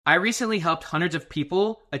I recently helped hundreds of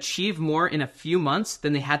people achieve more in a few months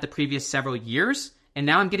than they had the previous several years. And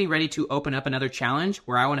now I'm getting ready to open up another challenge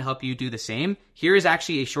where I want to help you do the same. Here is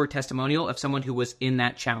actually a short testimonial of someone who was in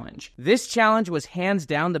that challenge. This challenge was hands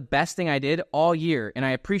down the best thing I did all year, and I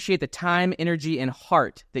appreciate the time, energy, and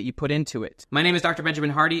heart that you put into it. My name is Dr. Benjamin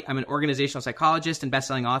Hardy. I'm an organizational psychologist and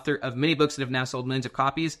best-selling author of many books that have now sold millions of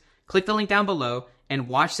copies. Click the link down below and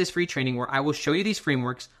watch this free training where I will show you these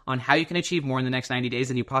frameworks on how you can achieve more in the next 90 days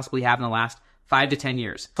than you possibly have in the last 5 to 10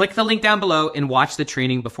 years. Click the link down below and watch the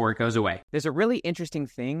training before it goes away. There's a really interesting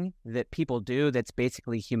thing that people do that's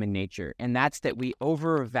basically human nature, and that's that we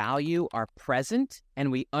overvalue our present and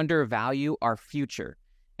we undervalue our future.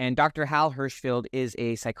 And Dr. Hal Hershfield is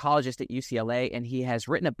a psychologist at UCLA, and he has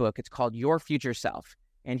written a book. It's called Your Future Self,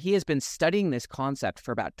 and he has been studying this concept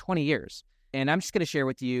for about 20 years. And I'm just going to share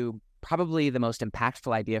with you probably the most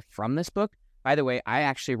impactful idea from this book. By the way, I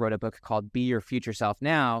actually wrote a book called Be Your Future Self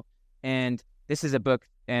Now, and this is a book,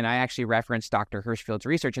 and I actually referenced Dr. Hershfield's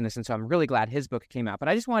research in this, and so I'm really glad his book came out. But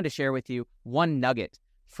I just wanted to share with you one nugget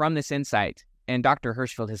from this insight. And Dr.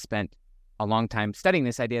 Hershfield has spent a long time studying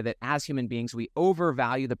this idea that as human beings, we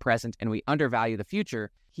overvalue the present and we undervalue the future.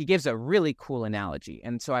 He gives a really cool analogy.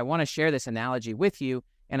 And so I want to share this analogy with you,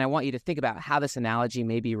 and I want you to think about how this analogy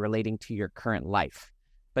may be relating to your current life.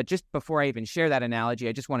 But just before I even share that analogy,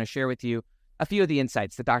 I just want to share with you a few of the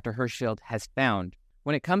insights that Dr. Hershfield has found.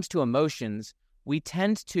 When it comes to emotions, we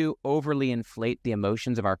tend to overly inflate the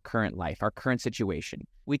emotions of our current life, our current situation.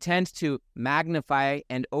 We tend to magnify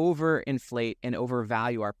and overinflate and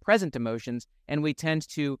overvalue our present emotions, and we tend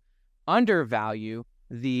to undervalue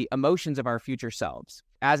the emotions of our future selves.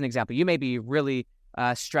 As an example, you may be really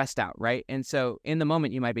stressed out, right? And so in the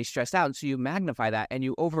moment, you might be stressed out, and so you magnify that and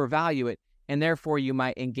you overvalue it, and therefore you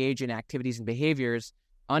might engage in activities and behaviors,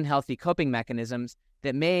 unhealthy coping mechanisms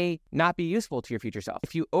that may not be useful to your future self.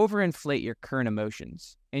 If you overinflate your current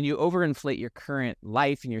emotions and you overinflate your current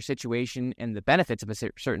life and your situation and the benefits of a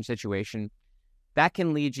certain situation, that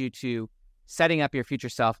can lead you to setting up your future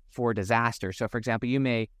self for disaster. So for example, you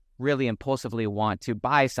may really impulsively want to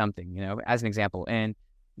buy something, as an example, and,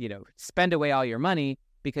 spend away all your money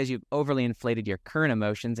because you've overly inflated your current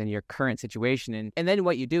emotions and your current situation. And then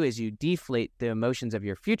what you do is you deflate the emotions of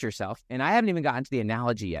your future self. And I haven't even gotten to the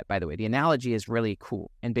analogy yet, by the way. The analogy is really cool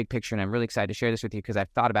and big picture, and I'm really excited to share this with you because I've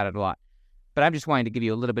thought about it a lot. But I'm just wanting to give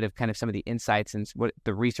you a little bit of kind of some of the insights and what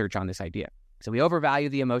the research on this idea. So we overvalue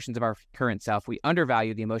the emotions of our current self, we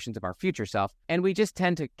undervalue the emotions of our future self, and we just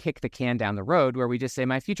tend to kick the can down the road where we just say,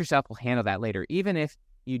 my future self will handle that later, even if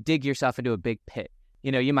you dig yourself into a big pit.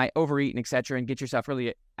 You might overeat and et cetera and get yourself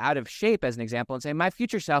really out of shape, as an example, and say, my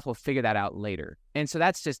future self will figure that out later. And so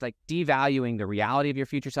that's just like devaluing the reality of your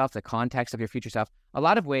future self, the context of your future self. A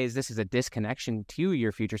lot of ways, this is a disconnection to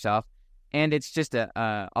your future self. And it's just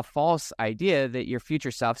a false idea that your future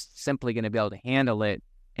self's simply going to be able to handle it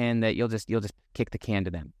and that you'll just kick the can to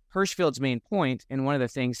them. Hershfield's main point, and one of the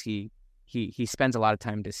things he spends a lot of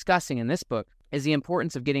time discussing in this book, is the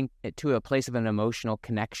importance of getting it to a place of an emotional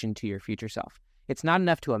connection to your future self. It's not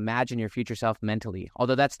enough to imagine your future self mentally,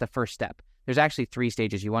 although that's the first step. There's actually 3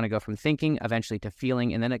 stages. You want to go from thinking, eventually to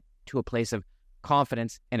feeling, and then to a place of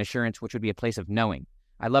confidence and assurance, which would be a place of knowing.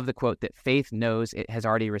 I love the quote that faith knows it has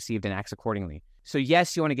already received and acts accordingly. So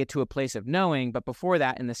yes, you want to get to a place of knowing, but before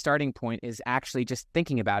that, and the starting point is actually just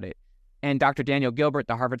thinking about it. And Dr. Daniel Gilbert,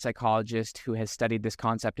 the Harvard psychologist who has studied this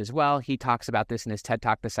concept as well, he talks about this in his TED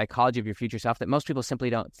Talk, The Psychology of Your Future Self, that most people simply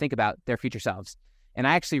don't think about their future selves. And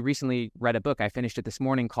I actually recently read a book, I finished it this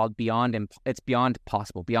morning, called Beyond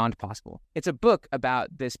Possible. It's a book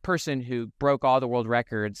about this person who broke all the world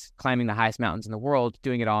records, climbing the highest mountains in the world,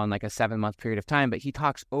 doing it all in like a 7-month period of time. But he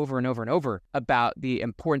talks over and over and over about the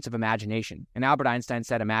importance of imagination. And Albert Einstein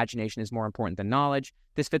said imagination is more important than knowledge.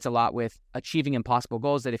 This fits a lot with achieving impossible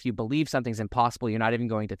goals, that if you believe something's impossible, you're not even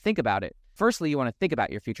going to think about it. Firstly, you want to think about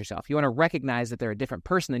your future self. You want to recognize that they're a different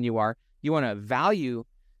person than you are. You want to value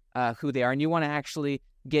who they are, and you want to actually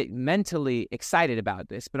get mentally excited about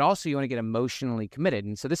this, but also you want to get emotionally committed.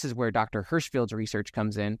 And so this is where Dr. Hershfield's research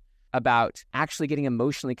comes in about actually getting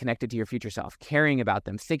emotionally connected to your future self, caring about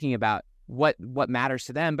them, thinking about what matters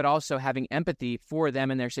to them, but also having empathy for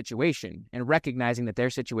them and their situation and recognizing that their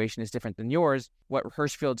situation is different than yours. What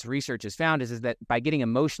Hershfield's research has found is that by getting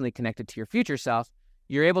emotionally connected to your future self,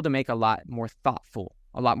 you're able to make a lot more thoughtful,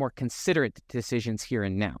 a lot more considerate decisions here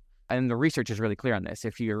and now. And the research is really clear on this.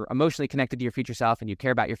 If you're emotionally connected to your future self and you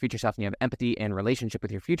care about your future self and you have empathy and relationship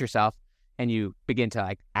with your future self, and you begin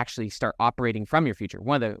to actually start operating from your future,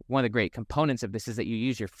 one of the great components of this is that you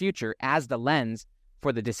use your future as the lens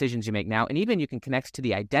for the decisions you make now. And even you can connect to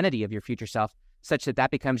the identity of your future self such that that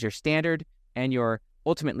becomes your standard and your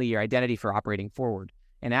ultimately your identity for operating forward.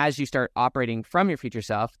 And as you start operating from your future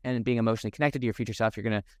self and being emotionally connected to your future self, you're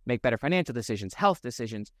going to make better financial decisions, health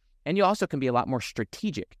decisions, and you also can be a lot more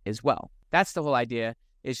strategic as well. That's the whole idea.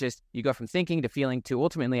 It's just you go from thinking to feeling to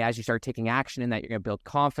ultimately, as you start taking action in that, you're going to build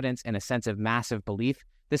confidence and a sense of massive belief.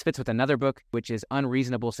 This fits with another book, which is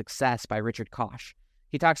Unreasonable Success by Richard Koch.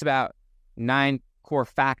 He talks about 9 core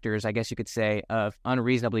factors, I guess you could say, of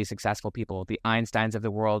unreasonably successful people, the Einsteins of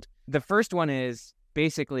the world. The first one is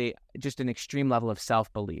basically just an extreme level of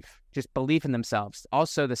self-belief, just belief in themselves.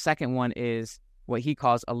 Also, the second one is what he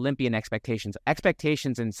calls Olympian expectations.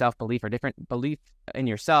 Expectations and self-belief are different. Belief in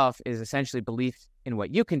yourself is essentially belief in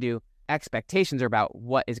what you can do. Expectations are about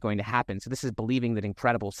what is going to happen. So this is believing that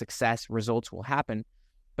incredible success results will happen.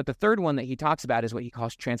 But the third one that he talks about is what he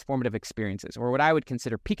calls transformative experiences, or what I would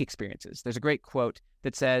consider peak experiences. There's a great quote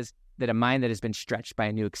that says that a mind that has been stretched by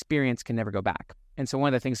a new experience can never go back. And so one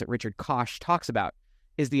of the things that Richard Koch talks about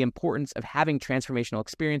is the importance of having transformational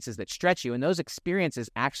experiences that stretch you. And those experiences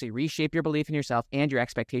actually reshape your belief in yourself and your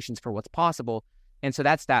expectations for what's possible. And so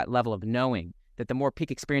that's that level of knowing, that the more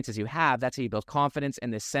peak experiences you have, that's how you build confidence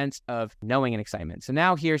and this sense of knowing and excitement. So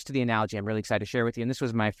now here's to the analogy I'm really excited to share with you. And this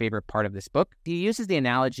was my favorite part of this book. He uses the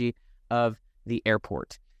analogy of the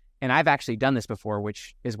airport. And I've actually done this before,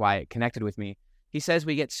 which is why it connected with me. He says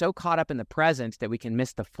we get so caught up in the present that we can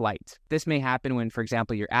miss the flight. This may happen when, for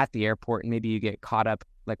example, you're at the airport and maybe you get caught up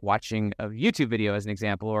like watching a YouTube video as an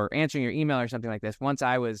example, or answering your email or something like this. Once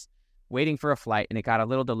I was waiting for a flight and it got a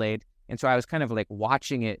little delayed. And so I was kind of like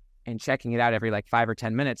watching it and checking it out every like 5 or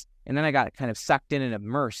 10 minutes. And then I got kind of sucked in and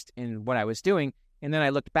immersed in what I was doing. And then I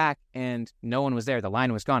looked back and no one was there. The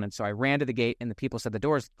line was gone. And so I ran to the gate and the people said the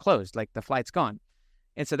door's closed, like the flight's gone.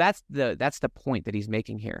 And so that's the point that he's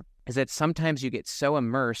making here, is that sometimes you get so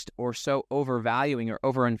immersed or so overvaluing or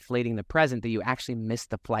overinflating the present that you actually miss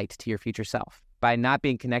the flight to your future self. By not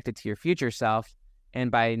being connected to your future self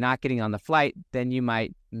and by not getting on the flight, then you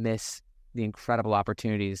might miss the incredible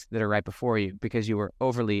opportunities that are right before you because you were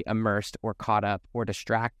overly immersed or caught up or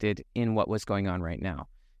distracted in what was going on right now.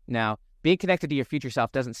 Now, being connected to your future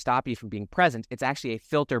self doesn't stop you from being present. It's actually a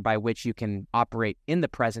filter by which you can operate in the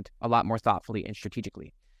present a lot more thoughtfully and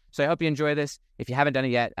strategically. So I hope you enjoy this. If you haven't done it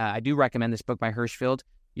yet, I do recommend this book by Hirschfeld,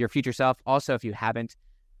 Your Future Self. Also, if you haven't,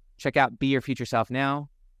 check out Be Your Future Self Now.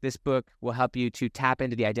 This book will help you to tap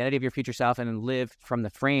into the identity of your future self and live from the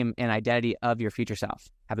frame and identity of your future self.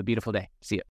 Have a beautiful day. See you.